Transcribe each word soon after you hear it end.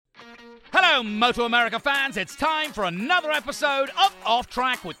Hello, Moto America fans. It's time for another episode of Off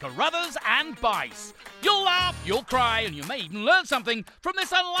Track with Carruthers and Bice. You'll laugh, you'll cry, and you may even learn something from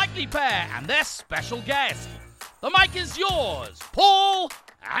this unlikely pair and their special guest. The mic is yours, Paul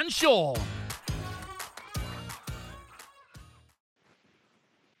and Sean.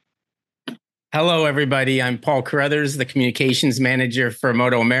 Hello, everybody. I'm Paul Carruthers, the communications manager for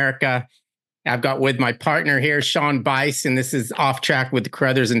Moto America. I've got with my partner here, Sean Bice, and this is Off Track with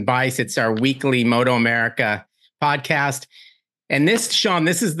Carruthers and Bice. It's our weekly Moto America podcast. And this, Sean,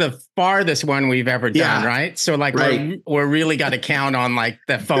 this is the farthest one we've ever done, right? So like we're really got to count on like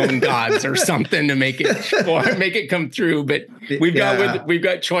the phone gods or something to make it come through. But we've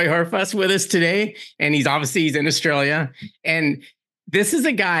got Troy Herfoss with us today, and he's in Australia. And this is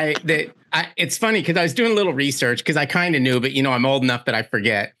a guy that it's funny because I was doing a little research because I kind of knew, but I'm old enough that I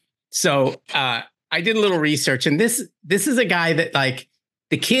forget. So I did a little research, and this is a guy that like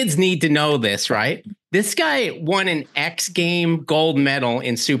the kids need to know this, right? This guy won an X Game gold medal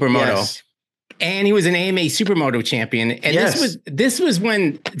in Supermoto, and he was an AMA Supermoto champion. And this was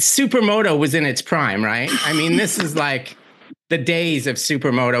when Supermoto was in its prime, right? I mean, this is like the days of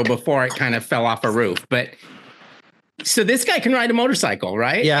Supermoto before it kind of fell off a roof, but. So this guy can ride a motorcycle,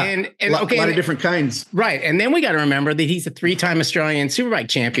 right? Yeah, and a lot of different kinds. Right, and then we got to remember that he's a 3-time Australian Superbike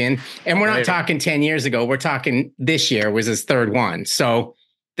champion, and we're not talking 10 years ago. We're talking this year was his third one. So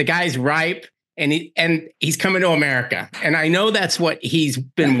the guy's ripe, and he's coming to America. And I know that's what he's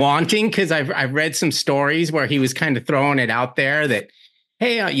been wanting because I've read some stories where he was kind of throwing it out there that,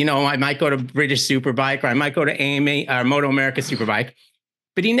 hey, I might go to British Superbike or I might go to AMA or Moto America Superbike,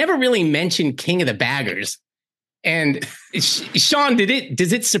 but he never really mentioned King of the Baggers. And Sean,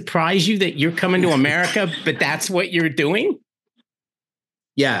 does it surprise you that you're coming to America, but that's what you're doing?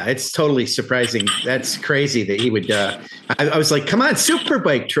 Yeah, it's totally surprising. That's crazy that he would. I was like, come on,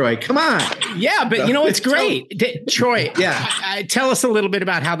 Superbike, Troy, come on. Yeah, but it's great. Troy, tell us a little bit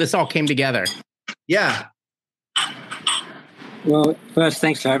about how this all came together. Yeah. Well, first,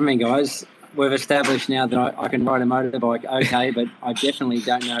 thanks for having me, guys. We've established now that I can ride a motorbike okay, but I definitely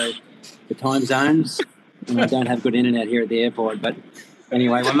don't know the time zones. And I don't have good internet here at the airport. But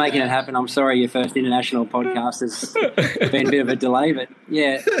anyway, we're making it happen. I'm sorry your first international podcast has been a bit of a delay. But,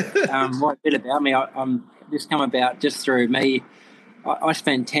 what a bit about me. This come about just through me. I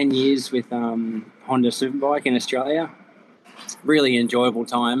spent 10 years with Honda Superbike in Australia. Really enjoyable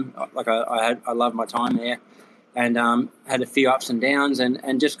time. Like I loved my time there. And had a few ups and downs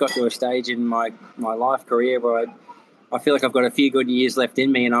and just got to a stage in my life career where I feel like I've got a few good years left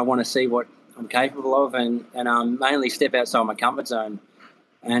in me and I want to see what I'm capable of and mainly step outside my comfort zone.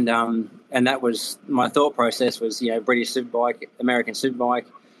 And that was my thought process was, British Superbike, American Superbike.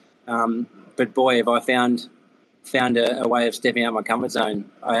 But boy, have I found a way of stepping out my comfort zone.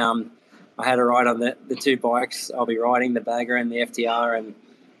 I had a ride on the two bikes I'll be riding, the Bagger and the FTR, and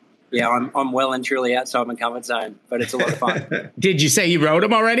I'm well and truly outside my comfort zone, but it's a lot of fun. Did you say you rode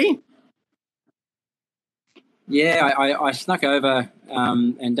them already? Yeah, I snuck over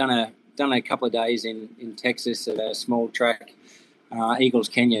and done a couple of days in Texas at a small track, Eagles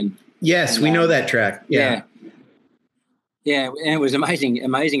Canyon. Yes, we know that track. Yeah, and it was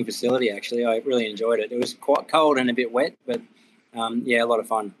amazing facility. Actually, I really enjoyed it. It was quite cold and a bit wet, but a lot of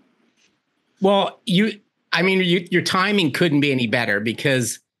fun. Well, your timing couldn't be any better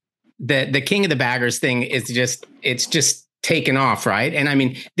because the King of the Baggers thing is just taken off, right? And I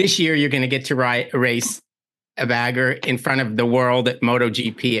mean, this year you're going to get to race a bagger in front of the world at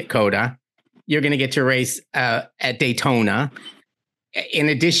MotoGP at COTA. You're going to get to race at Daytona. In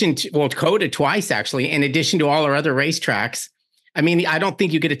addition to, COTA twice, actually, in addition to all our other racetracks. I mean, I don't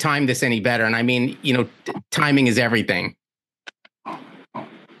think you could have timed this any better. And I mean, timing is everything.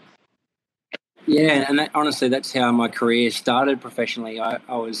 Yeah, and honestly, that's how my career started professionally. I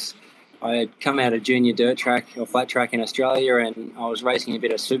had come out of junior dirt track or flat track in Australia, and I was racing a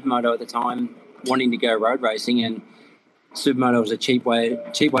bit of supermoto at the time, wanting to go road racing, and supermoto was a cheap way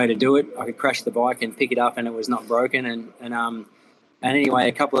to do it. I could crash the bike and pick it up, and it was not broken. And anyway,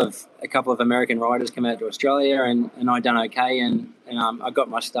 a couple of American riders come out to Australia, and I done okay, and I got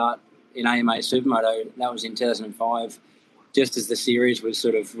my start in AMA Supermoto. That was in 2005, just as the series was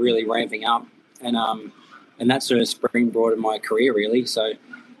sort of really ramping up, and that sort of springboarded my career really. So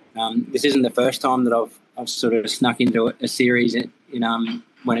this isn't the first time that I've sort of snuck into a series in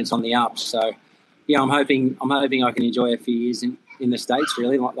when it's on the up. So. Yeah, I'm hoping I can enjoy a few years in the States,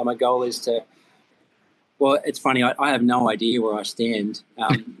 really. My goal is to... Well, it's funny, I have no idea where I stand.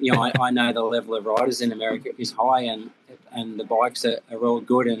 I know the level of riders in America is high and the bikes are all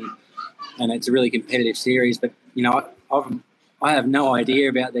good and it's a really competitive series. But, I've I have no idea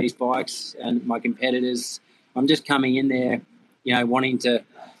about these bikes and my competitors. I'm just coming in there, wanting to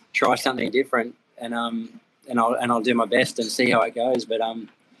try something different, and I'll do my best and see how it goes. But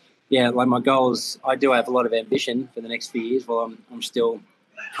like my goals, I do have a lot of ambition for the next few years. While I'm still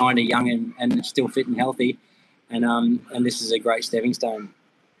kind of young and still fit and healthy, and this is a great stepping stone.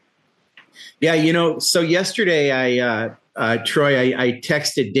 Yeah, so yesterday Troy, I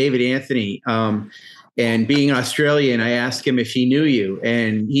texted David Anthony, and being Australian, I asked him if he knew you,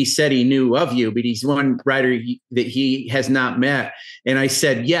 and he said he knew of you, but he's one rider that he has not met. And I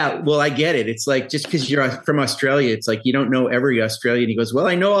said, yeah, well, I get it. It's like, just because you're from Australia, it's like you don't know every Australian. He goes, well,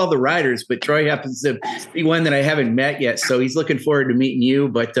 I know all the riders, but Troy happens to be one that I haven't met yet. So he's looking forward to meeting you.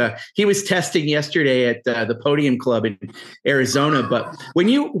 But he was testing yesterday at the Podium Club in Arizona. But when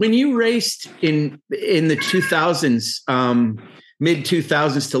you raced in the 2000s, mid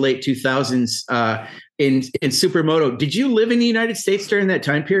 2000s to late 2000s in Supermoto, did you live in the United States during that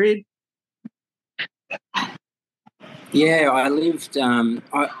time period? Yeah, I lived.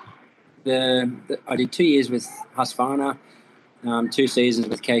 I did 2 years with Husqvarna, 2 seasons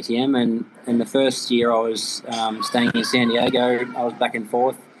with KTM, and the first year I was staying in San Diego. I was back and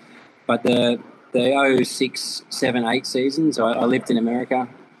forth, but the 06, 7, 8 seasons I lived in America.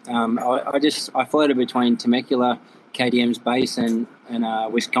 I floated between Temecula, KTM's base, and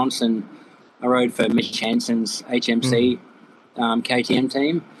Wisconsin. I rode for Mitch Hansen's HMC KTM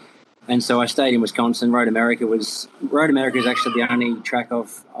team, and so I stayed in Wisconsin. Road America is actually the only track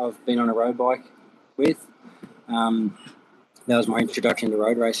I've been on a road bike with. That was my introduction to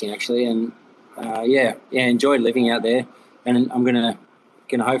road racing, actually, and enjoyed living out there. And I'm gonna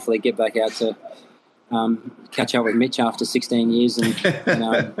hopefully get back out to catch up with Mitch after 16 years, and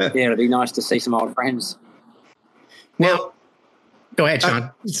it'll be nice to see some old friends. Well, go ahead,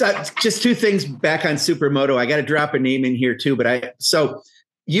 Sean. Just 2 things back on Supermoto. I got to drop a name in here too, so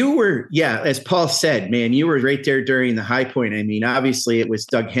you were, as Paul said, man, you were right there during the high point. I mean, obviously it was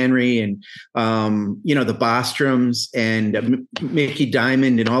Doug Henry and, the Bostroms and Mickey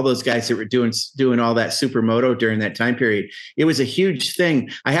Diamond and all those guys that were doing all that Supermoto during that time period. It was a huge thing.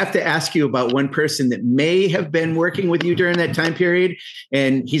 I have to ask you about one person that may have been working with you during that time period.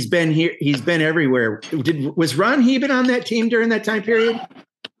 And he's been here. He's been everywhere. Was Ron Heben on that team during that time period?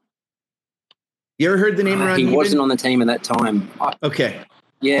 You ever heard the name Ron Heben? He wasn't on the team at that time. Okay.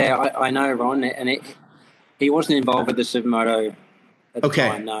 Yeah, I know Ron, and he wasn't involved with the Supermoto at the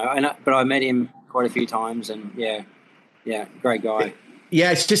time, no. But I met him quite a few times, and great guy.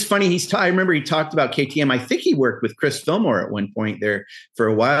 Yeah, it's just funny. I remember he talked about KTM. I think he worked with Chris Fillmore at one point there for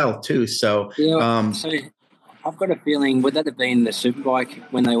a while too. So, so I've got a feeling, would that have been the Superbike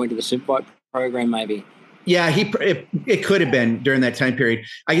when they went to the Superbike program, maybe? Yeah, it could have been during that time period.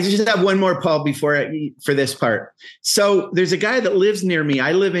 I can just have one more, Paul, for this part. So there's a guy that lives near me.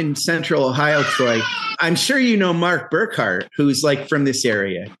 I live in Central Ohio, Troy. I'm sure you know Mark Burkhart, who's like from this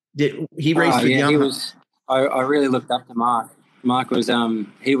area. He raced for Yamaha? I really looked up to Mark. Mark was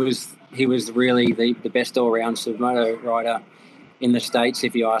he was really the best all round Supermoto rider in the States,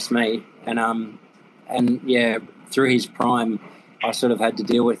 if you ask me. And through his prime, I sort of had to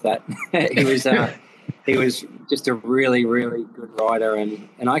deal with that. He was just a really, really good rider, and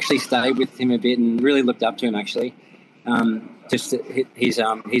I actually stayed with him a bit and really looked up to him, actually. Just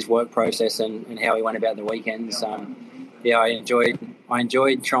his work process and how he went about the weekends. I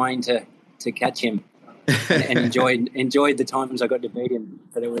enjoyed trying to catch him, and enjoyed the times I got to beat him,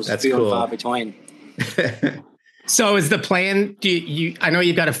 but it was few and far between. So is the plan, I know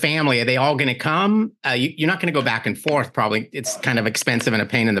you've got a family. Are they all going to come? You're not going to go back and forth, probably. It's kind of expensive and a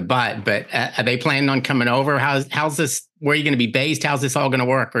pain in the butt, but are they planning on coming over? How's this, where are you going to be based? How's this all going to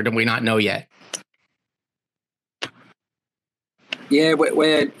work, or do we not know yet? Yeah,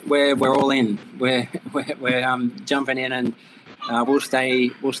 we're all in. We're jumping in, and we'll stay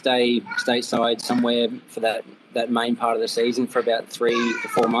stateside somewhere for that main part of the season for about 3 to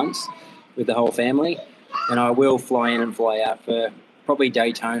 4 months with the whole family. And I will fly in and fly out for probably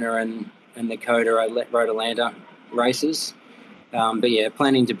Daytona and the Coda Road Atlanta races. But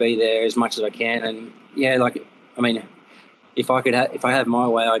planning to be there as much as I can. And if I had my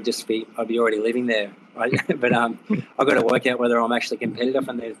way, I'd be already living there. Right? But I've got to work out whether I'm actually competitive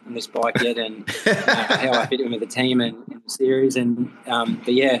in this bike yet, and how I fit in with the team and the series. And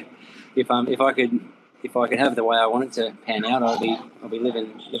if I could have the way I want it to pan out, I'll be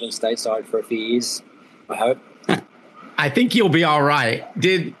living stateside for a few years, I hope. I think you'll be all right.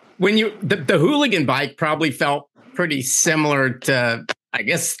 The hooligan bike probably felt pretty similar to, I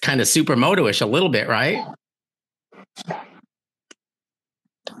guess, kind of Supermoto-ish a little bit, right?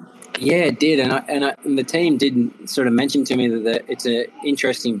 Yeah, it did, and the team did sort of mention to me that it's an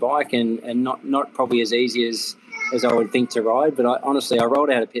interesting bike and not probably as easy as I would think to ride. But honestly, I rolled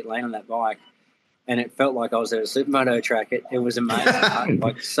out of pit lane on that bike, and it felt like I was at a supermoto track. It was amazing,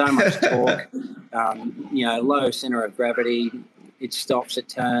 like so much torque, low center of gravity. It stops, it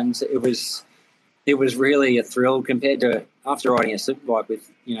turns. It was really a thrill compared to after riding a superbike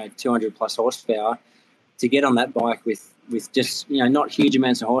with 200 plus horsepower to get on that bike with just not huge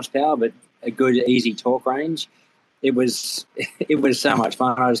amounts of horsepower but a good easy torque range. It was so much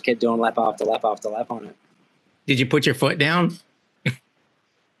fun. I just kept doing lap after lap after lap on it. Did you put your foot down?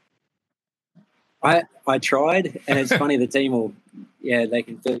 I tried, and it's funny, the team they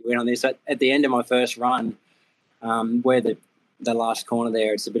can fill you in on this. At the end of my first run, where the last corner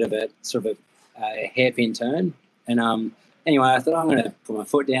there, it's a bit of a sort of a hairpin turn. And anyway, I thought I'm going to put my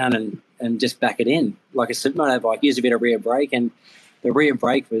foot down and just back it in like a supermoto bike, use a bit of rear brake. And the rear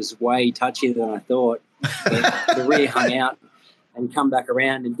brake was way touchier than I thought. The rear hung out and come back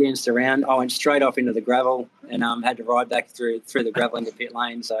around and danced around. I went straight off into the gravel and had to ride back through the gravel into pit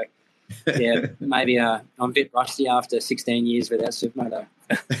lane. So, yeah, maybe I'm a bit rusty after 16 years without supermoto.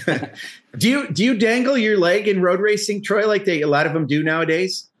 Do you dangle your leg in road racing, Troy, like a lot of them do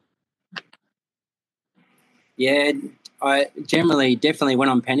nowadays? Yeah, I definitely when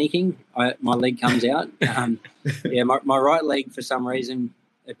I'm panicking, my leg comes out. My right leg for some reason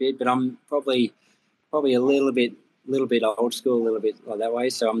a bit, but I'm probably a little bit old school, a little bit like that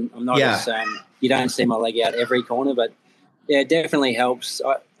way. So I'm not as you don't see my leg out every corner, but yeah, it definitely helps.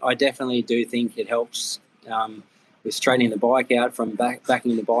 I definitely do think it helps with straightening the bike out from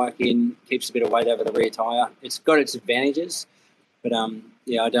backing the bike in, keeps a bit of weight over the rear tire. It's got its advantages, but I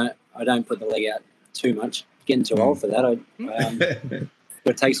don't put the leg out too much. Getting too old for that.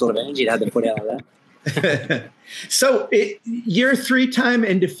 It takes a lot of energy to have the foot out like that. So you're a 3-time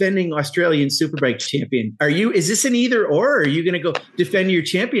and defending Australian Superbike champion. Is this an either or are you going to go defend your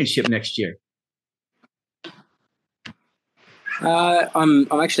championship next year? I'm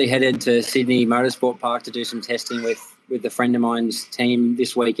actually headed to Sydney Motorsport Park to do some testing with a friend of mine's team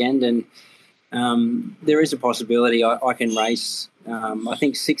this weekend, and there is a possibility I can race. I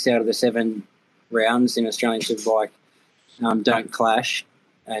think 6 out of the 7 rounds in Australian Superbike don't clash,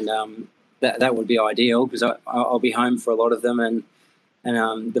 and that would be ideal because I'll be home for a lot of them, and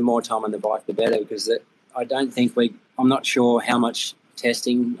the more time on the bike the better, because I don't think I'm not sure how much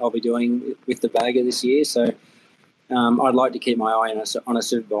testing I'll be doing with the bagger this year, so I'd like to keep my eye on a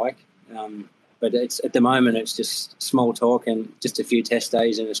superbike, but at the moment it's just small talk and just a few test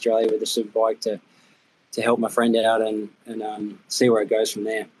days in Australia with the superbike to help my friend out and see where it goes from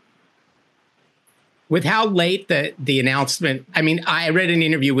there. With how late the announcement, I mean, I read an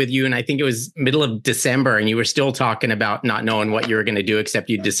interview with you and I think it was middle of December and you were still talking about not knowing what you were going to do, except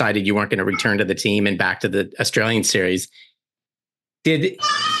you decided you weren't going to return to the team and back to the Australian series. Did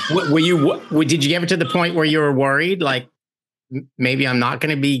you ever to the point where you were worried, like maybe I'm not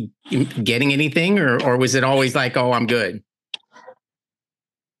going to be getting anything, or was it always like, oh, I'm good?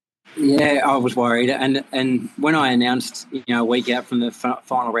 Yeah, I was worried, and when I announced, a week out from the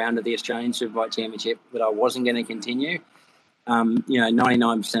final round of the Australian Superbike Championship that I wasn't going to continue,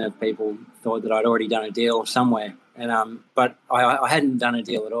 99% of people thought that I'd already done a deal somewhere, and but I hadn't done a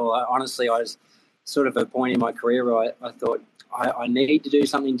deal at all. Honestly, I was sort of at a point in my career where I thought I need to do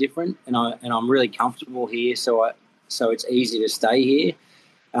something different, and I'm really comfortable here, so it's easy to stay here.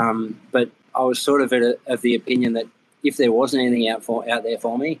 But I was sort of of the opinion that if there wasn't anything out there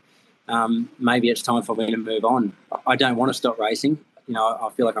for me, maybe it's time for me to move on. I don't want to stop racing. I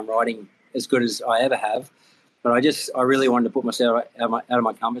feel like I'm riding as good as I ever have, but I really wanted to put myself out of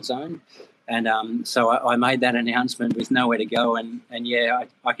my comfort zone. And so I made that announcement with nowhere to go. And yeah,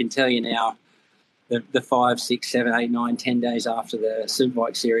 I can tell you now, the 5, 6, 7, 8, 9, 10 days after the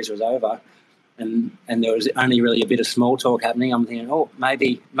Superbike series was over, and there was only really a bit of small talk happening, I'm thinking, oh,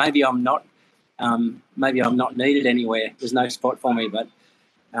 maybe I'm not needed anywhere. There's no spot for me. But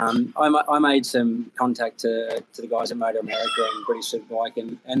I made some contact to the guys at Moto America and British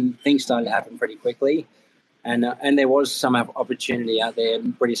Superbike, and things started to happen pretty quickly. And there was some opportunity out there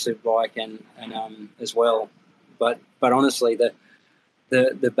in British Superbike and as well. But honestly,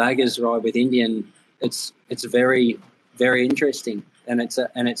 the baggers ride with Indian, it's very, very interesting, and it's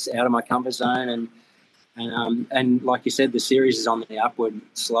out of my comfort zone, and like you said, the series is on the upward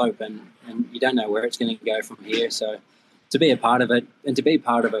slope, and you don't know where it's going to go from here. So to be a part of it and to be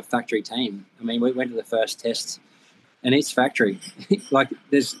part of a factory team, I mean, we went to the first test, and it's factory. Like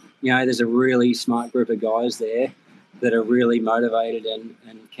there's a really smart group of guys there that are really motivated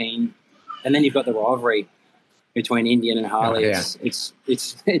and keen, and then you've got the rivalry. between Indian and Harley. Oh, yeah. It's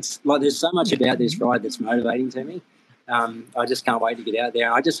like there's so much about this ride that's motivating to me. I just can't wait to get out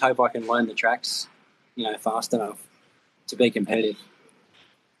there. I just hope I can learn the tracks, fast enough to be competitive.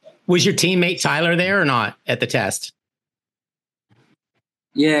 Was your teammate Tyler there or not at the test?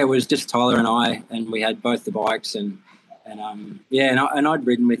 Yeah, it was just Tyler and I, and we had both the bikes, and I'd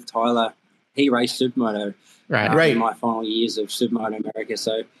ridden with Tyler. He raced Supermoto in my final years of Supermoto America,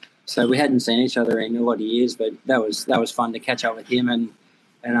 so we hadn't seen each other in a lot of years, but that was fun to catch up with him and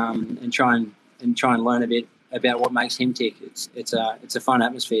try and learn a bit about what makes him tick. It's a fun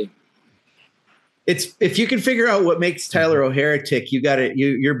atmosphere. If you can figure out what makes Tyler O'Hara tick,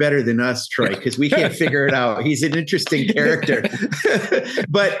 you're better than us, Troy, because we can't figure it out. He's an interesting character.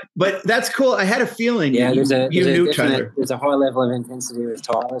 but that's cool. I had a feeling you knew Tyler. There's a high level of intensity with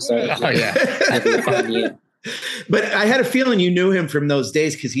Tyler, so having a fun year. But I had a feeling you knew him from those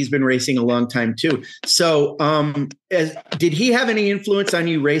days because he's been racing a long time too. So did he have any influence on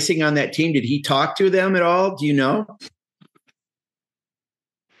you racing on that team? Did he talk to them at all? Do you know?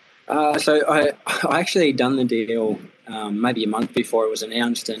 So I actually done the deal maybe a month before it was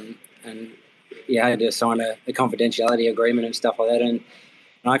announced, and I had to sign a confidentiality agreement and stuff like that. And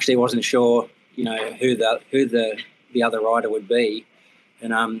I actually wasn't sure, who the other rider would be,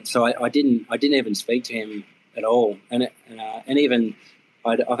 and so I didn't even speak to him at all. And even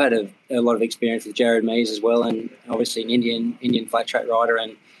I've had a lot of experience with Jared Mees as well, and obviously an Indian flat track rider,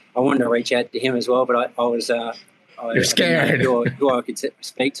 and I wanted to reach out to him as well, but I was. You're scared. Who I could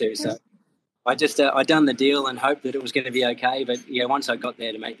speak to. So I just I done the deal and hoped that it was going to be okay. But once I got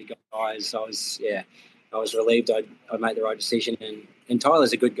there to make the guys, I was relieved I made the right decision. And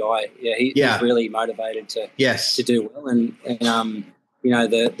Tyler's a good guy. He's really motivated to do well. And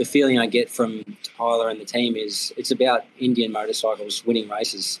the feeling I get from Tyler and the team is it's about Indian motorcycles winning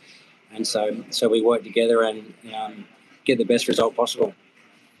races, and so we work together and get the best result possible.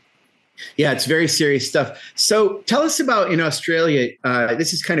 Yeah, it's very serious stuff. So tell us about in Australia.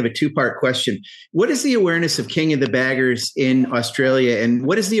 This is kind of a two-part question. What is the awareness of King of the Baggers in Australia, and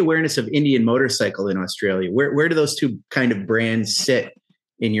what is the awareness of Indian motorcycle in Australia? Where do those two kind of brands sit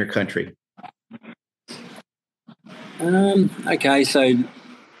in your country? Okay, so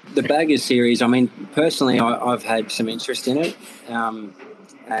the Baggers series, I mean, personally, I've had some interest in it.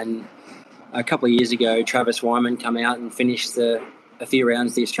 And a couple of years ago, Travis Wyman came out and finished a few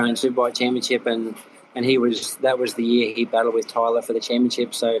rounds of the Australian Superbike Championship, and that was the year he battled with Tyler for the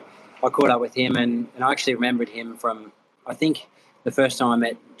championship. So I caught up with him, and I actually remembered him from, I think the first time I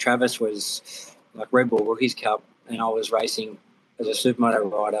met Travis was like Red Bull Rookies Cup, and I was racing as a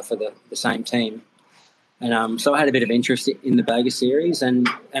supermoto rider for the same team. And so I had a bit of interest in the Bagger series, and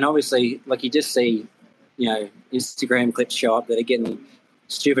obviously, like, you just see, Instagram clips show up that are getting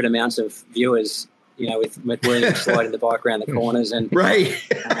stupid amounts of viewers, with McWilliams sliding the bike around the corners, and right,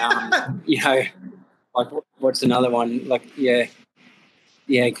 like what's another one? Like,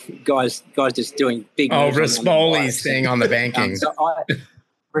 guys just doing big. Rispoli's thing on the banking.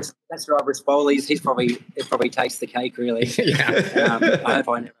 That's right, Rispoli's. It probably takes the cake, really. I hope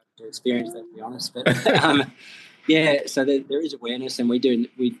I never have to experience that, to be honest. But so there is awareness, and we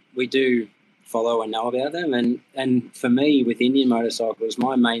do follow and know about them. And for me, with Indian motorcycles,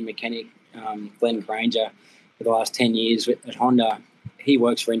 my main mechanic, Glenn Granger, for the last 10 years at Honda, he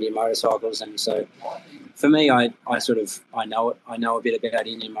works for Indian motorcycles, and so for me, I know a bit about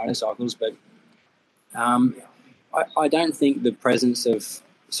Indian motorcycles, but I don't think the presence of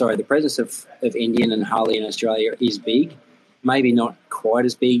Indian and Harley in Australia is big. Maybe not quite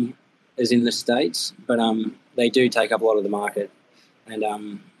as big as in the States, but they do take up a lot of the market,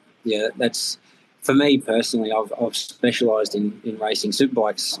 and that's, for me personally, I've specialised in racing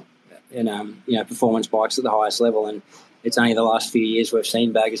superbikes and performance bikes at the highest level, and it's only the last few years we've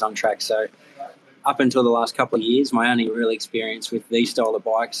seen baggers on track. So up until the last couple of years, my only real experience with these style of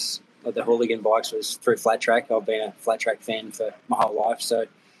bikes, like the hooligan bikes, was through flat track. I've been a flat track fan for my whole life. So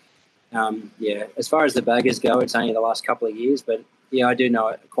as far as the baggers go, it's only the last couple of years, but I do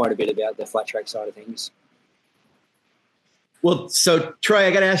know quite a bit about the flat track side of things. Well, so Troy,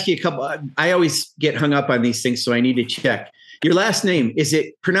 I got to ask you a couple. I always get hung up on these things, so I need to check. Your last name, is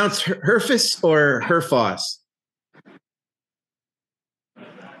it pronounced Herfoss or Herfoss?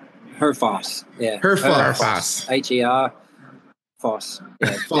 Herfoss, yeah. Herfoss. H-E-R, Foss.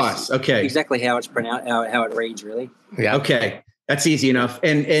 Yeah, Foss, okay. Exactly how it's pronounced, how it reads, really. Yeah. Okay, that's easy enough.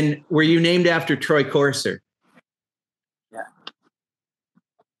 And were you named after Troy Corser? Yeah.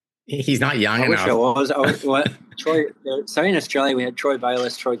 He's not young enough. I wish I was. Troy. So in Australia, we had Troy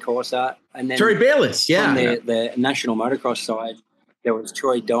Bayliss, Troy Corser, and then Troy Bayliss, yeah. On the national motocross side, there was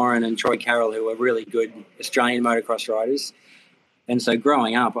Troy Doran and Troy Carroll, who were really good Australian motocross riders. And so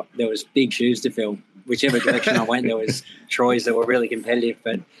growing up, there was big shoes to fill. Whichever direction I went, there was Troys that were really competitive.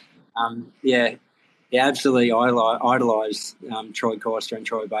 But, absolutely idolised Troy Corster and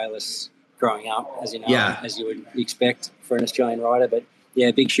Troy Bayliss growing up, as you know, as you would expect for an Australian rider. But,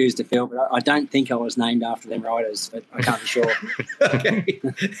 yeah, big shoes to fill. But I don't think I was named after them riders, but I can't be sure. Okay.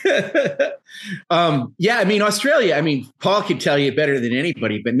 Australia, Paul could tell you better than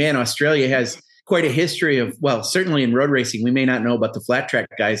anybody, but, man, Australia has quite a history of, well, certainly in road racing. We may not know about the flat track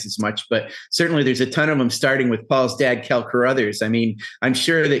guys as much, but certainly there's a ton of them, starting with Paul's dad, Kel Carruthers. I mean, I'm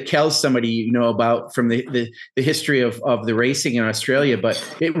sure that Kel's somebody you know about from the history of the racing in Australia, but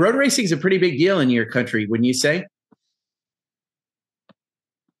road racing is a pretty big deal in your country, wouldn't you say?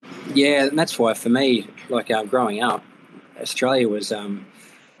 Yeah, and that's why for me, growing up, Australia was,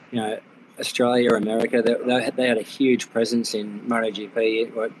 Australia, America, they had a huge presence in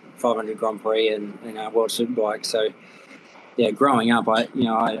MotoGP, 500 Grand Prix and World Superbike. So, yeah, growing up, I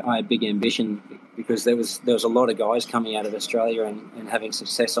had big ambition because there was a lot of guys coming out of Australia and having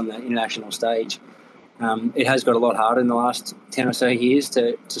success on the international stage. It has got a lot harder in the last 10 or so years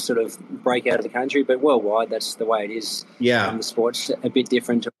to sort of break out of the country, but worldwide, that's the way it is. Yeah. The sport's a bit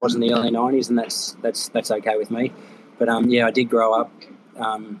different to what it was in the early 90s, and that's okay with me. But, I did grow up,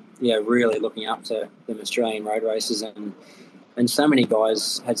 really looking up to them Australian road races, and so many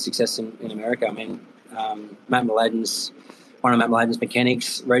guys had success in America. I mean, one of Matt Mladen's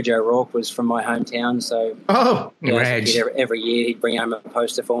mechanics, Reg O'Rourke, was from my hometown. So, Reg. Every year he'd bring home a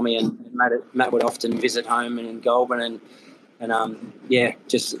poster for me, and Matt would often visit home in Goulburn and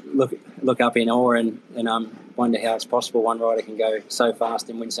just look up in awe and wonder how it's possible one rider can go so fast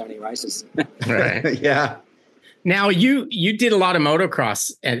and win so many races. Right. Yeah. Now, you did a lot of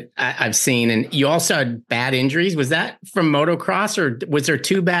motocross, I've seen, and you also had bad injuries. Was that from motocross, or was there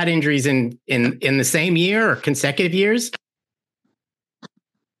two bad injuries in the same year or consecutive years?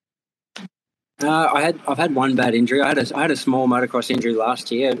 I've had one bad injury. I had a small motocross injury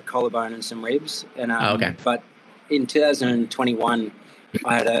last year, collarbone and some ribs. And okay. But in 2021,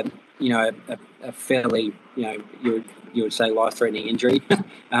 I had a fairly you would say life-threatening injury.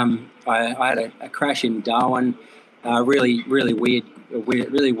 I had a crash in Darwin. Really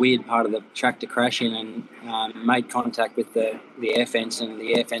weird part of the track to crash in, and made contact with the air fence, and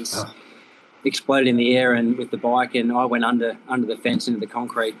the air fence exploded in the air and with the bike, and I went under the fence into the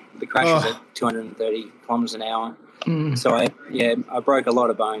concrete. The crash was at 230 kilometers an hour. So I broke a lot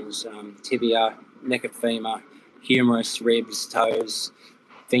of bones: tibia, neck of femur, humerus, ribs, toes,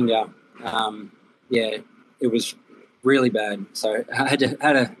 finger. It was really bad. So I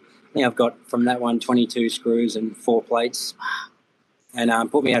I think I've got from that one 22 screws and 4 plates,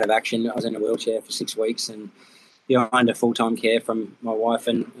 and put me out of action. I was in a wheelchair for 6 weeks, and under full-time care from my wife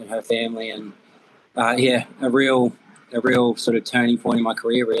and her family, and a real sort of turning point in my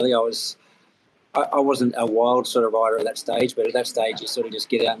career. Really, I wasn't a wild sort of rider at that stage, but at that stage you sort of just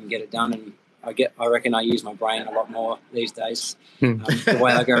get out and get it done. And I reckon I use my brain a lot more these days. The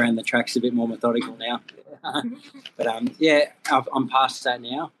way I go around the track's a bit more methodical now. But I'm past that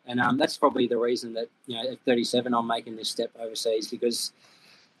now, and that's probably the reason that at 37 I'm making this step overseas, because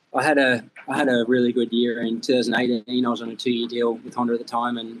I had a really good year in 2018. I was on a 2-year deal with Honda at the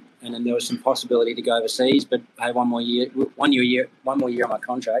time, and then there was some possibility to go overseas, but I had one more year on my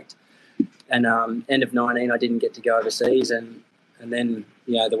contract. And end of 19, I didn't get to go overseas, and then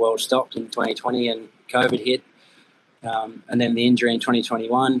the world stopped in 2020, and COVID hit, and then the injury in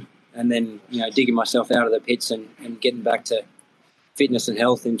 2021. And then, digging myself out of the pits and getting back to fitness and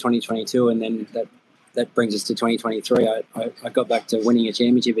health in 2022. And then that brings us to 2023. I got back to winning a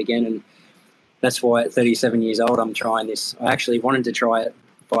championship again. And that's why at 37 years old, I'm trying this. I actually wanted to try it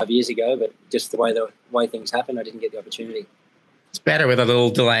 5 years ago, but just the way things happen, I didn't get the opportunity. It's better with a little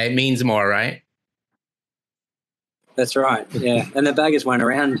delay. It means more, right? That's right. Yeah. And the baggers weren't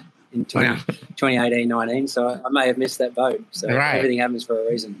around in 2018, 19, so I may have missed that boat. So everything happens for a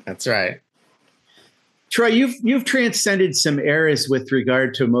reason. That's right. Troy, you've transcended some eras with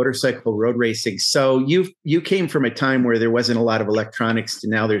regard to motorcycle road racing. So you came from a time where there wasn't a lot of electronics to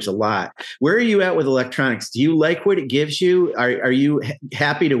now there's a lot. Where are you at with electronics? Do you like what it gives you? Are you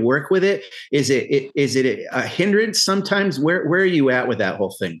happy to work with it? Is it a hindrance sometimes? Where are you at with that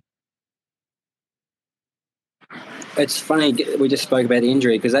whole thing? It's funny, we just spoke about the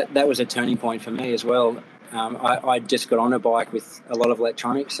injury, because that was a turning point for me as well. I just got on a bike with a lot of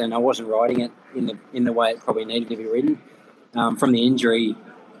electronics, and I wasn't riding it in the way it probably needed to be ridden. From the injury,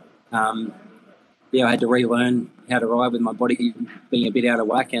 I had to relearn how to ride with my body being a bit out of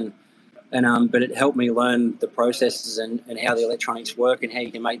whack, and but it helped me learn the processes and how the electronics work and how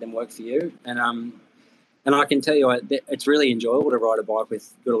you can make them work for you. And I can tell you, it's really enjoyable to ride a bike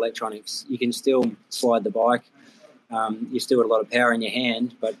with good electronics. You can still slide the bike. You still got a lot of power in your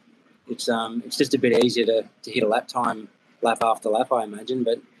hand, but it's just a bit easier to hit a lap time, lap after lap, I imagine.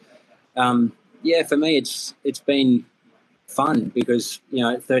 But for me, it's been fun because,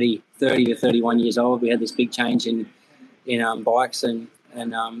 at 30 to 31 years old, we had this big change in bikes, and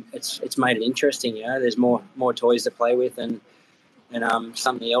it's made it interesting. There's more toys to play with and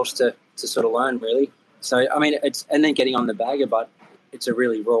something else to sort of learn, really. So, I mean, and then getting on the bagger, but it's a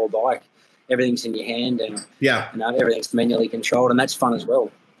really raw bike. Everything's in your hand and everything's manually controlled, and that's fun as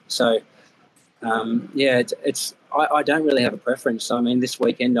well. So, I don't really have a preference. So, I mean, this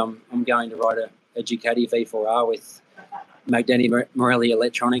weekend I'm going to ride a Ducati V4R with Magneti Morelli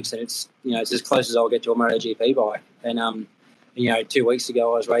electronics, and it's as close as I'll get to a MotoGP bike. And 2 weeks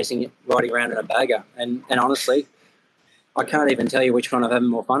ago I was riding around in a bagger, and honestly, I can't even tell you which one I'm having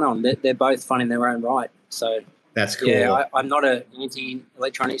more fun on. They're both fun in their own right. So that's cool. Yeah, I'm not an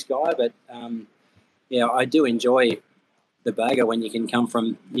anti-electronics guy, but I do enjoy the bagger when you can come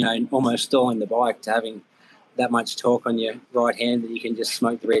from almost stalling the bike to having that much torque on your right hand that you can just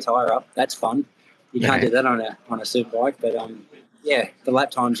smoke the rear tire up. That's fun. You can't do that on a super bike, but the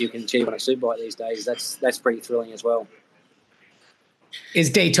lap times you can achieve on a super bike these days, that's pretty thrilling as well. Is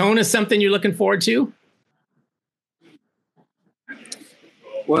Daytona something you're looking forward to?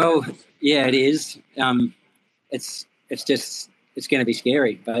 Well, yeah, it is. It's going to be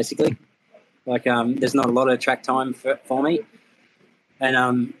scary, basically. Like, there's not a lot of track time for me,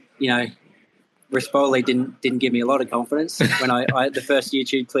 and Rispoli didn't give me a lot of confidence when I the first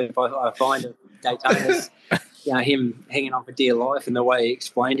YouTube clip I find of Daytona's, him hanging on for dear life, and the way he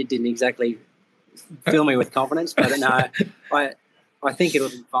explained it didn't exactly fill me with confidence. But no, I think it'll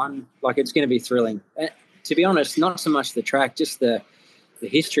be fun. Like, it's going to be thrilling. To be honest, not so much the track, just the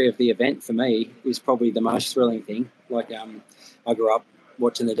history of the event for me is probably the most thrilling thing. Like, I grew up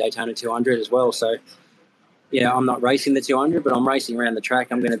watching the Daytona 200 as well. So, I'm not racing the 200, but I'm racing around the track.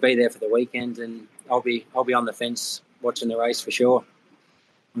 I'm going to be there for the weekend, and I'll be on the fence watching the race for sure.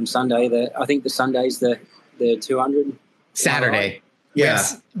 On Sunday, I think the Sunday's the 200. Saturday. Yeah.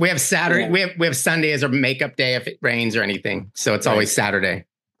 We have Saturday. Yeah. We have Sunday as our makeup day if it rains or anything. So it's always Saturday.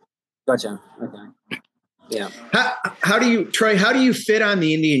 Gotcha. Okay. Yeah. How do you fit on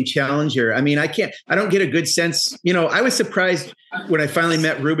the Indian Challenger? I mean, I don't get a good sense. I was surprised when I finally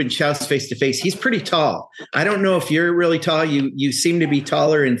met Ruben Chaus face to face. He's pretty tall. I don't know if you're really tall. You seem to be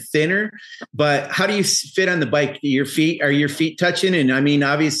taller and thinner, but how do you fit on the bike? Are your feet touching? And I mean,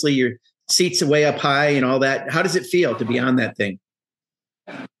 obviously your seat's way up high and all that. How does it feel to be on that thing?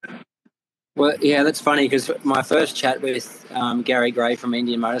 Well, yeah, that's funny because my first chat with Gary Gray from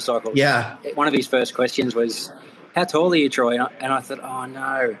Indian Motorcycles, one of his first questions was, "How tall are you, Troy?" And I thought, "Oh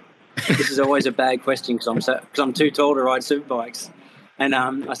no, this is always a bad question because I'm too tall to ride super bikes." And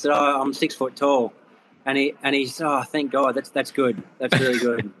I said, "Oh, I'm 6 foot tall," and he said, "Oh, thank God, that's good, that's really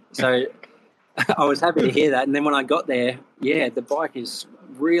good." So I was happy to hear that. And then when I got there, the bike is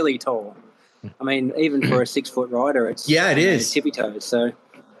really tall. I mean, even for a 6 foot rider, it is tippy toes. So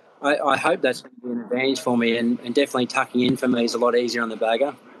I hope that's going to be an advantage for me, and definitely tucking in for me is a lot easier on the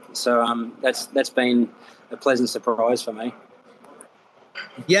bagger. So that's been a pleasant surprise for me.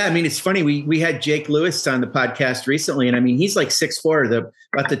 Yeah, I mean, it's funny. We had Jake Lewis on the podcast recently, and I mean, he's like 6'4",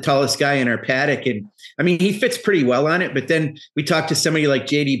 about the tallest guy in our paddock. And I mean, he fits pretty well on it. But then we talked to somebody like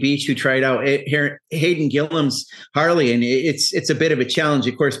JD Beach who tried out Hayden Gilliam's Harley, and it's a bit of a challenge.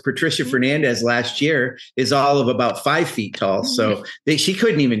 Of course, Patricia Fernandez last year is all of about 5 feet tall, so she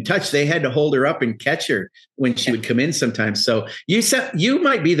couldn't even touch. They had to hold her up and catch her when she would come in sometimes. So you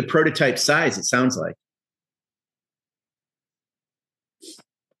might be the prototype size. It sounds like.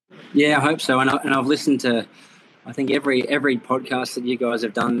 Yeah, I hope so. And I've listened to, I think, every podcast that you guys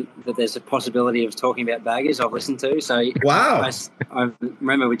have done that there's a possibility of talking about baggers, I've listened to. So wow, I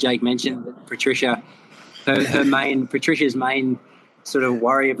remember what Jake mentioned that Patricia's main sort of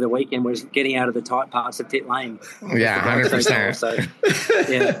worry of the weekend was getting out of the tight parts of pit lane. Yeah, 100%. So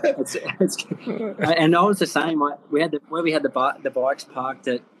yeah, and I was the same. We had the bikes parked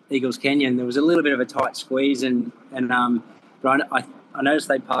at Eagles Canyon. There was a little bit of a tight squeeze, but I noticed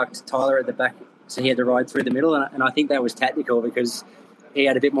they parked Tyler at the back, so he had to ride through the middle, and I think that was tactical because he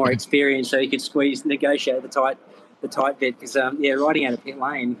had a bit more experience, so he could negotiate the tight bit. Because riding out of pit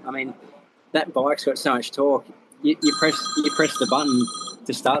lane, I mean, that bike's got so much torque. You press the button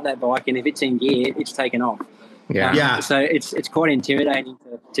to start that bike, and if it's in gear, it's taken off. Yeah. So it's quite intimidating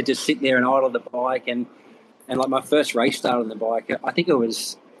to just sit there and idle the bike, and like my first race start on the bike, I think it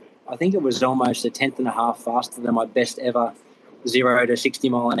was I think it was almost a tenth and a half faster than my best ever 0 to 60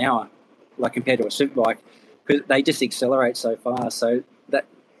 mile an hour, like compared to a superbike, because they just accelerate so fast. So that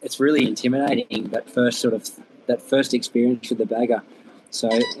it's really intimidating, that first experience with the bagger. So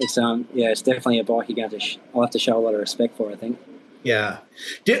it's definitely a bike you're going to I'll have to show a lot of respect for, I think. Yeah.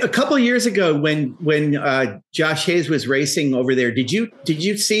 A couple of years ago when Josh Hayes was racing over there, did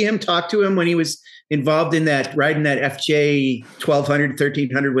you see him, talk to him when he was involved in that, riding that FJ 1200,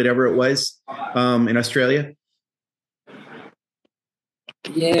 1300, whatever it was, in Australia?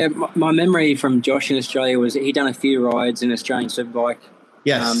 Yeah, my memory from Josh in Australia was he'd done a few rides in Australian Superbike.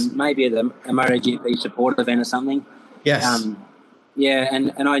 Yes. Maybe at a MotoGP support event or something. Yes. Yeah,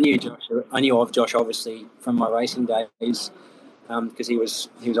 and I knew Josh. I knew of Josh obviously from my racing days, because he was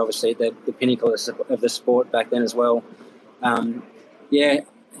obviously the pinnacle of the sport back then as well.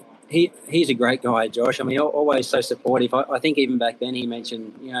 He's a great guy, Josh. I mean, always so supportive. I think even back then he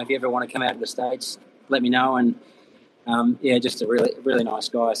mentioned, if you ever want to come out to the States, let me know. And just a really, really nice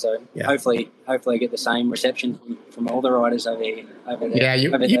guy. So hopefully I get the same reception from all the riders over here,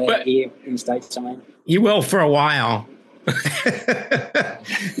 here in the States. I mean, you will for a while.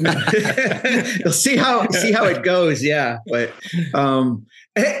 You'll see how it goes. Yeah. But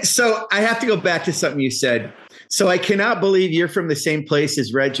so I have to go back to something you said. So I cannot believe you're from the same place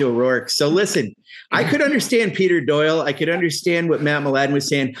as Reg O'Rourke. So listen, I could understand Peter Doyle. I could understand what Matt Mladen was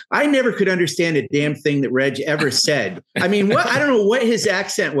saying. I never could understand a damn thing that Reg ever said. I mean, I don't know what his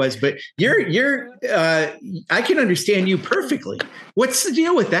accent was, but I can understand you perfectly. What's the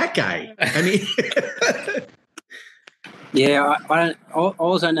deal with that guy? I mean, yeah, I don't.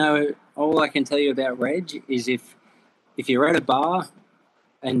 All I can tell you about Reg is if you're at a bar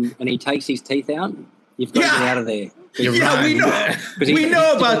and he takes his teeth out, you've got to get out of there. We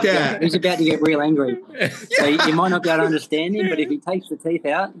know about that. He's about to get real angry. So you might not be able to understand him, but if he takes the teeth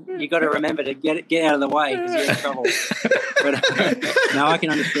out, you got to remember to get out of the way because you're in trouble. But no, I can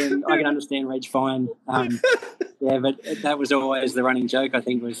understand Reg fine. But that was always the running joke. I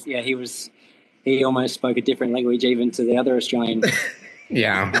think he almost spoke a different language even to the other Australian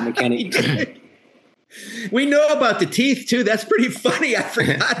mechanics. We know about the teeth too. That's pretty funny. I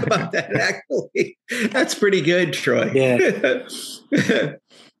forgot about that, actually. That's pretty good, Troy. Yeah.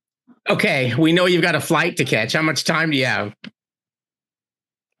 Okay, we know you've got a flight to catch. How much time do you have?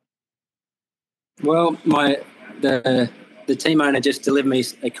 Well, the team owner just delivered me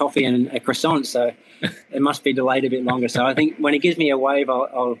a coffee and a croissant, so it must be delayed a bit longer. So I think when he gives me a wave,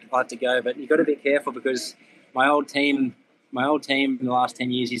 I'll have to go. But you've got to be careful because my old team in the last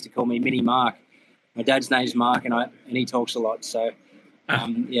 10 years used to call me Mini Mark. My dad's name's Mark, and he talks a lot. So, I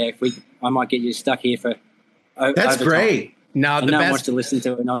might get you stuck here for. That's great. No one wants to listen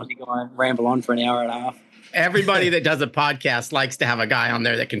to an Aussie guy ramble on for an hour and a half. Everybody that does a podcast likes to have a guy on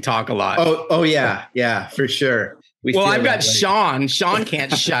there that can talk a lot. Oh yeah, for sure. I've got Sean. Sean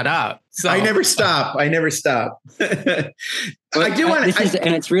can't shut up. So I never stop. I do want to.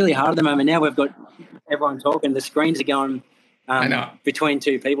 And it's really hard at the moment. Now we've got everyone talking. The screens are going. I know. Between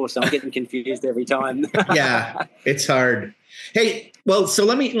two people, so I'm getting confused every time. Yeah, it's hard. Hey, well, so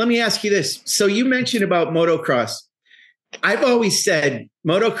let me ask you this. So you mentioned about motocross. I've always said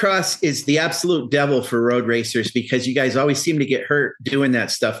motocross is the absolute devil for road racers because you guys always seem to get hurt doing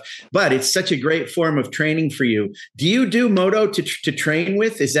that stuff. But it's such a great form of training for you. Do you do moto to train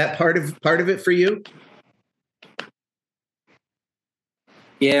with? Is that part of it for you?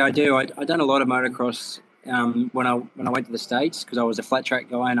 Yeah, I do. I've done a lot of motocross. When I went to the States because I was a flat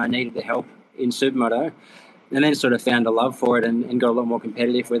track guy and I needed the help in supermoto, and then sort of found a love for it and got a lot more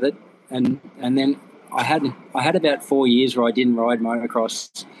competitive with it. And then I had about 4 years where I didn't ride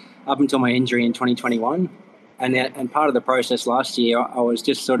motocross up until my injury in 2021. And part of the process last year, I was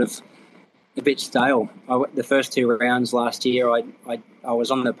just sort of a bit stale. The first two rounds last year, I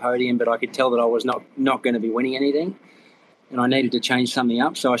was on the podium, but I could tell that I was not going to be winning anything, and I needed to change something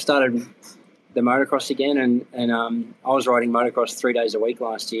up. So I started the motocross again, and I was riding motocross 3 days a week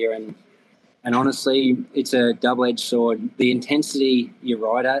last year, and honestly, it's a double-edged sword. The intensity you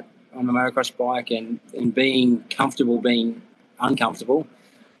ride at on a motocross bike and being comfortable being uncomfortable,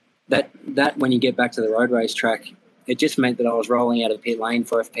 that when you get back to the road race track, it just meant that I was rolling out of pit lane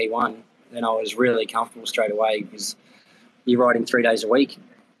for FP1, and I was really comfortable straight away because you're riding 3 days a week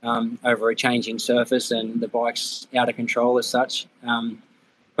over a changing surface, and the bike's out of control as such.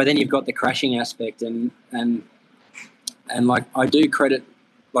 But then you've got the crashing aspect, and like I do credit,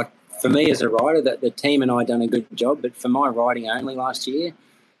 like for me as a rider, that the team and I done a good job. But for my riding only last year,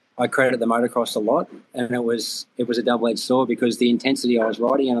 I credit the motocross a lot, and it was a double-edged sword because the intensity I was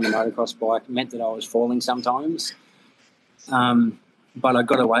riding on the motocross bike meant that I was falling sometimes. but I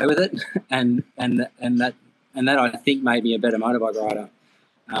got away with it, and that I think made me a better motorbike rider.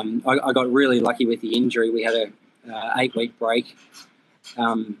 I got really lucky with the injury. We had a 8-week break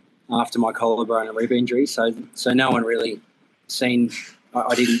after my collarbone and rib injury, so no one really seen.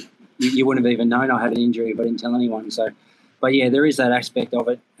 I didn't. You wouldn't have even known I had an injury if I didn't tell anyone. So, but yeah, there is that aspect of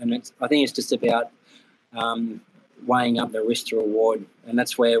it, and I think it's just about weighing up the risk to reward, and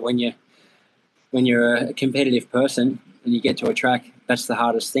that's where when you're a competitive person and you get to a track, that's the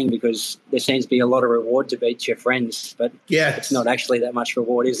hardest thing, because there seems to be a lot of reward to beat your friends, but it's not actually that much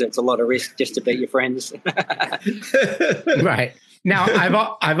reward, is it? It's a lot of risk just to beat your friends. Right. Now,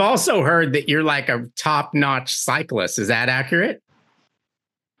 I've also heard that you're like a top-notch cyclist. Is that accurate?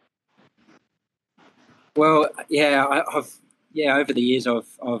 Well, yeah, over the years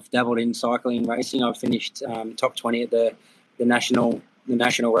I've dabbled in cycling racing. I've finished top 20 at the national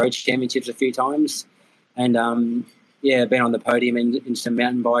road championships a few times, and been on the podium in some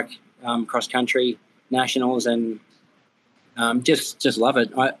mountain bike cross country nationals, and just love it.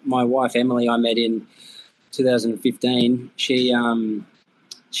 My wife Emily, I met in 2015. She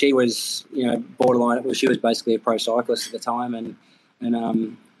was borderline. Well, she was basically a pro cyclist at the time, and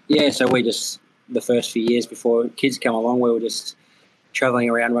so we just, the first few years before kids come along, we were just traveling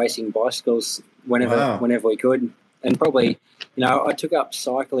around racing bicycles whenever we could. And probably, I took up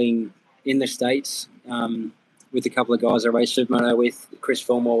cycling in the States with a couple of guys I raced supermoto with. Chris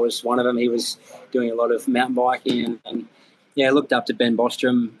Fillmore was one of them. He was doing a lot of mountain biking, and I looked up to Ben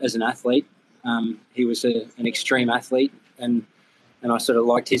Bostrom as an athlete. He was an extreme athlete, and I sort of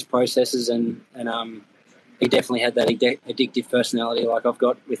liked his processes, and he definitely had that addictive personality like I've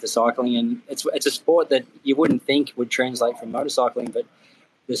got with the cycling. And it's a sport that you wouldn't think would translate from motorcycling, but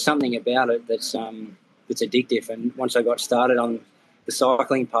there's something about it that's addictive. And once I got started on the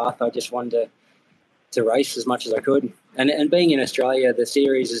cycling path, I just wanted to race as much as I could. And being in Australia, the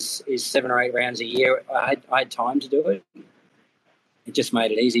series is 7 or 8 rounds a year. I had time to do it. It just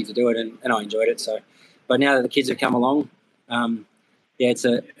made it easy to do it, and I enjoyed it. So, but now that the kids have come along, it's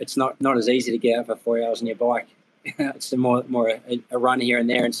not as easy to get out for 4 hours on your bike. It's more a run here and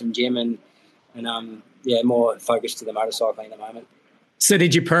there and some gym, and more focused to the motorcycling at the moment. So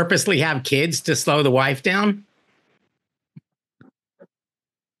did you purposely have kids to slow the wife down?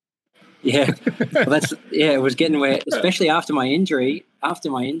 Yeah, well, it was getting where, especially after my injury, I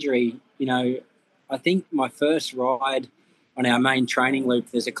think my first ride on our main training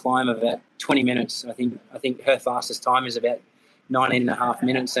loop, there's a climb of about 20 minutes. I think her fastest time is about 19 and a half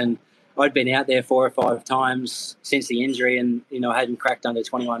minutes, and I'd been out there 4 or 5 times since the injury, and I hadn't cracked under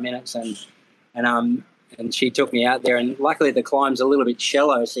 21 minutes, and she took me out there, and luckily the climb's a little bit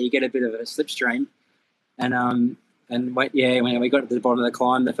shallow, so you get a bit of a slipstream, and when we got to the bottom of the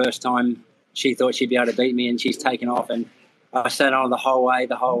climb the first time, she thought she'd be able to beat me, and she's taken off, and I sat on the whole way,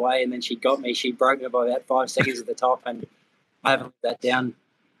 and then she got me. She broke me by about 5 seconds at the top, and I haven't let that down.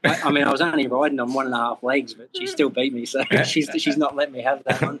 I was only riding on 1.5 legs, but she still beat me, so she's not letting me have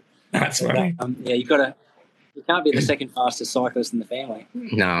that one. That's right. You can't be the second fastest cyclist in the family.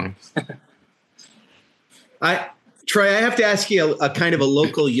 No. Troy, I have to ask you a kind of a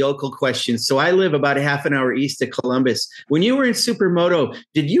local yokel question. So I live about a half an hour east of Columbus. When you were in Supermoto,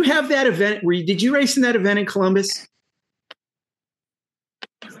 did you have that event? Did you race in that event in Columbus?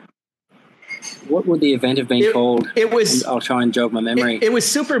 What would the event have been called? It was. I'll try and jog my memory. It was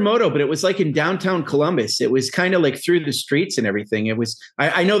Supermoto, but it was like in downtown Columbus. It was kind of like through the streets and everything. It was.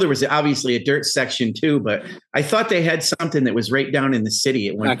 I know there was obviously a dirt section too, but I thought they had something that was right down in the city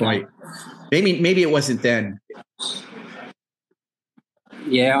at one point. Maybe it wasn't then.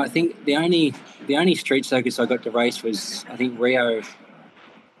 Yeah, I think the only street circus I got to race was, I think, Rio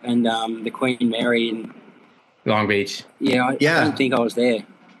and the Queen Mary in Long Beach. Yeah, I don't think I was there.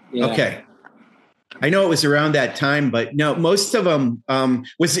 Yeah. Okay. I know it was around that time, but no, most of them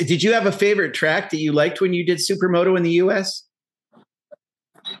did you have a favorite track that you liked when you did Supermoto in the US?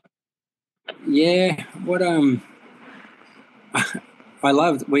 Yeah, I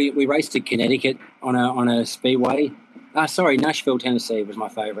loved, we raced to Connecticut on a speedway. Nashville, Tennessee was my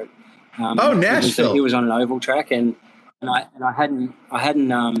favorite. Nashville. It was on an oval track, and I hadn't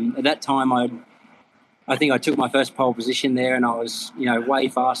at that time I think I took my first pole position there, and I was way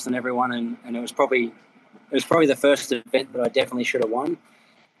faster than everyone, and it was probably the first event that I definitely should have won,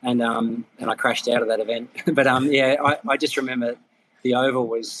 and I crashed out of that event. But I just remember the oval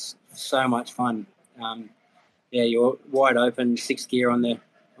was so much fun. You're wide open, 6th gear on the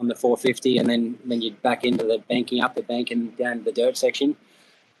 450, and then you'd back into the banking, up the bank and down to the dirt section.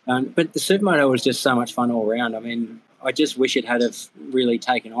 But the Supermoto was just so much fun all around. I mean, I just wish it had have really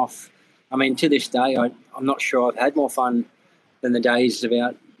taken off. I mean, to this day, I'm not sure I've had more fun than the days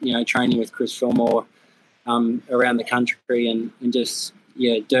about, training with Chris Fillmore around the country and just,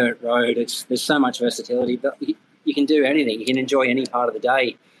 dirt, road. There's so much versatility, but you can do anything. You can enjoy any part of the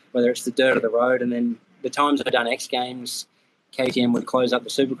day, whether it's the dirt or the road. And then the times I've done X Games, KTM would close up the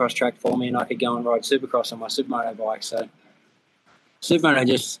Supercross track for me and I could go and ride Supercross on my Supermoto bike. So Supermoto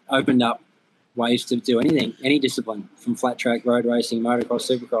just opened up ways to do anything, any discipline, from flat track, road racing, motocross,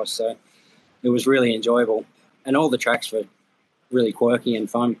 Supercross. So it was really enjoyable. And all the tracks were really quirky and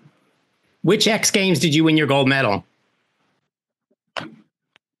fun. Which X Games did you win your gold medal?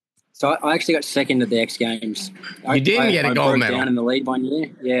 So I actually got second at the X Games. You didn't get a gold medal? I broke down in the lead one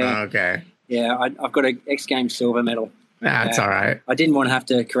year. Yeah. Okay. Yeah, I've got an X Games silver medal. That's all right. I didn't want to have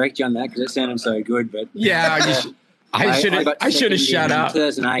to correct you on that because it sounded so good, but yeah, I should have shut up.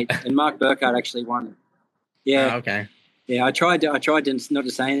 2008, and Mark Burkhardt actually won. Yeah. Oh, okay. Yeah, I tried to not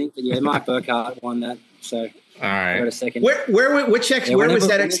to say anything, but yeah, Mark Burkhardt won that. So all right. I got a second. Where was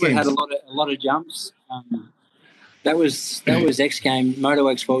that X Games? Had a lot of jumps. That was X Games Moto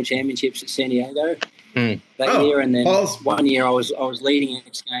X World Championships at San Diego that year, and then one year I was leading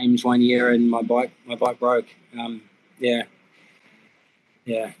X Games one year, and my bike broke. Yeah.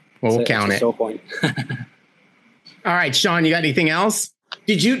 We'll count it. Sore point. All right, Sean, you got anything else?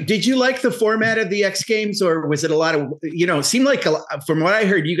 Did you like the format of the X Games, or was it a lot of, it seemed like from what I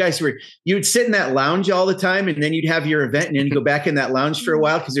heard, you would sit in that lounge all the time and then you'd have your event and then you go back in that lounge for a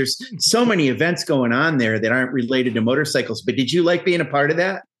while because there's so many events going on there that aren't related to motorcycles. But did you like being a part of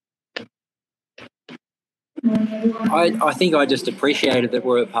that? I think I just appreciated that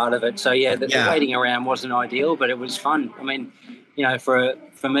we're a part of it. So the waiting around wasn't ideal, but it was fun. I mean, for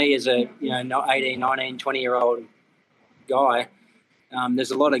me as a 18, 19, 20-year-old guy, there's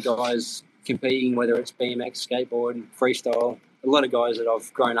a lot of guys competing, whether it's BMX, skateboard, freestyle, a lot of guys that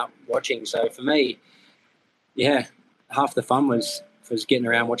I've grown up watching. So for me, half the fun was getting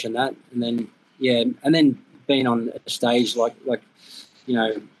around watching that. And then being on a stage like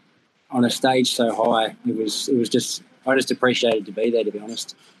on a stage so high, it was just, I just appreciated to be there, to be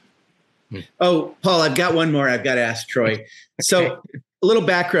honest. Oh, Paul, I've got one more I've got to ask Troy. So a little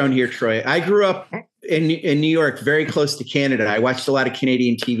background here, Troy. I grew up in New York, very close to Canada. I watched a lot of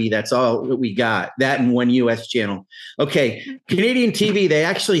Canadian TV. That's all that we got. That and one US channel. Okay. Canadian TV, they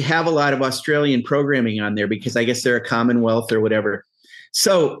actually have a lot of Australian programming on there because I guess they're a Commonwealth or whatever.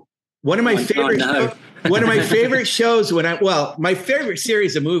 So one of my favorite shows my favorite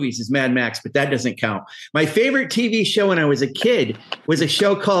series of movies is Mad Max, but that doesn't count. My favorite TV show when I was a kid was a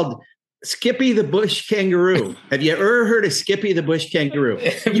show called Skippy the Bush Kangaroo. Have you ever heard of Skippy the Bush Kangaroo?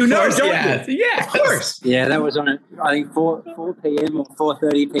 Don't you? Yeah, of course. Yeah, that was on at, I think 4 p.m. or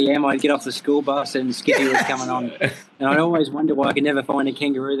 4:30 p.m. I'd get off the school bus and Skippy was coming on, and I'd always wonder why I could never find a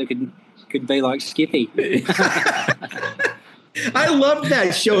kangaroo that could be like Skippy. I loved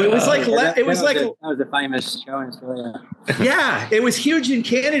that show. It was like that was a famous show in Australia. Yeah, it was huge in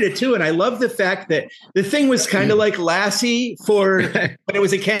Canada too, and I love the fact that the thing was kind of like Lassie but it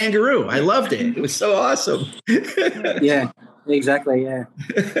was a kangaroo. I loved it. It was so awesome. Yeah, exactly. Yeah.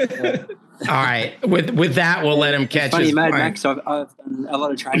 All right, with that, we'll let him catch. Funny, Mad Max. I've done a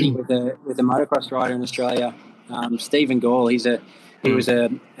lot of training with a motocross rider in Australia, Stephen Gall. He was a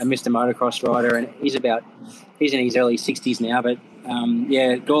Mr. Motocross rider, and he's in his early 60s now. But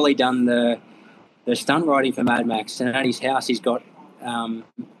Gawley done the stunt riding for Mad Max, and at his house he's got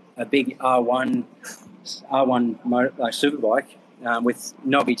a big R1 superbike with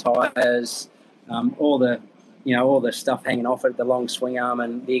knobby tires, all the stuff hanging off it, the long swing arm,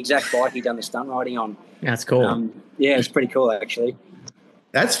 and the exact bike he done the stunt riding on. That's cool. It's pretty cool actually.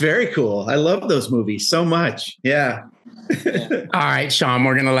 That's very cool. I love those movies so much. Yeah. All right, Sean,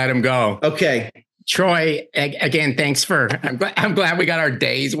 we're gonna let him go. Okay. Troy, again, thanks I'm glad we got our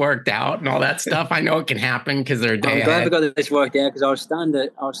days worked out and all that stuff. I know it can happen because they're a day I'm glad ahead. we got this worked out because I was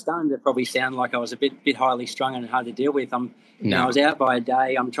starting to probably sound like I was a bit highly strung and hard to deal with. I was out by a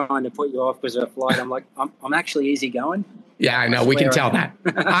day. I'm trying to put you off because of a flight. I'm like, I'm actually easy going. Yeah, I know. We can tell that.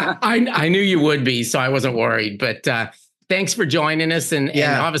 I knew you would be, so I wasn't worried. But thanks for joining us, and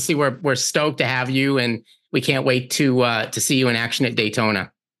obviously we're stoked to have you, and we can't wait to see you in action at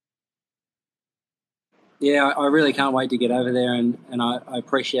Daytona. Yeah, I really can't wait to get over there, and I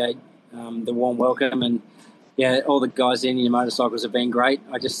appreciate the warm welcome, and all the guys in your motorcycles have been great.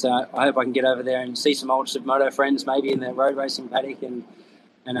 I just I hope I can get over there and see some old Supermoto friends, maybe in the road racing paddock, and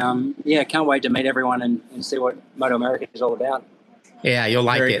can't wait to meet everyone and see what Moto America is all about. Yeah, you'll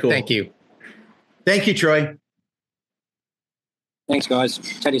like it. Cool. Thank you. Thank you, Troy. Thanks, guys.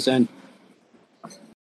 Chat to you soon.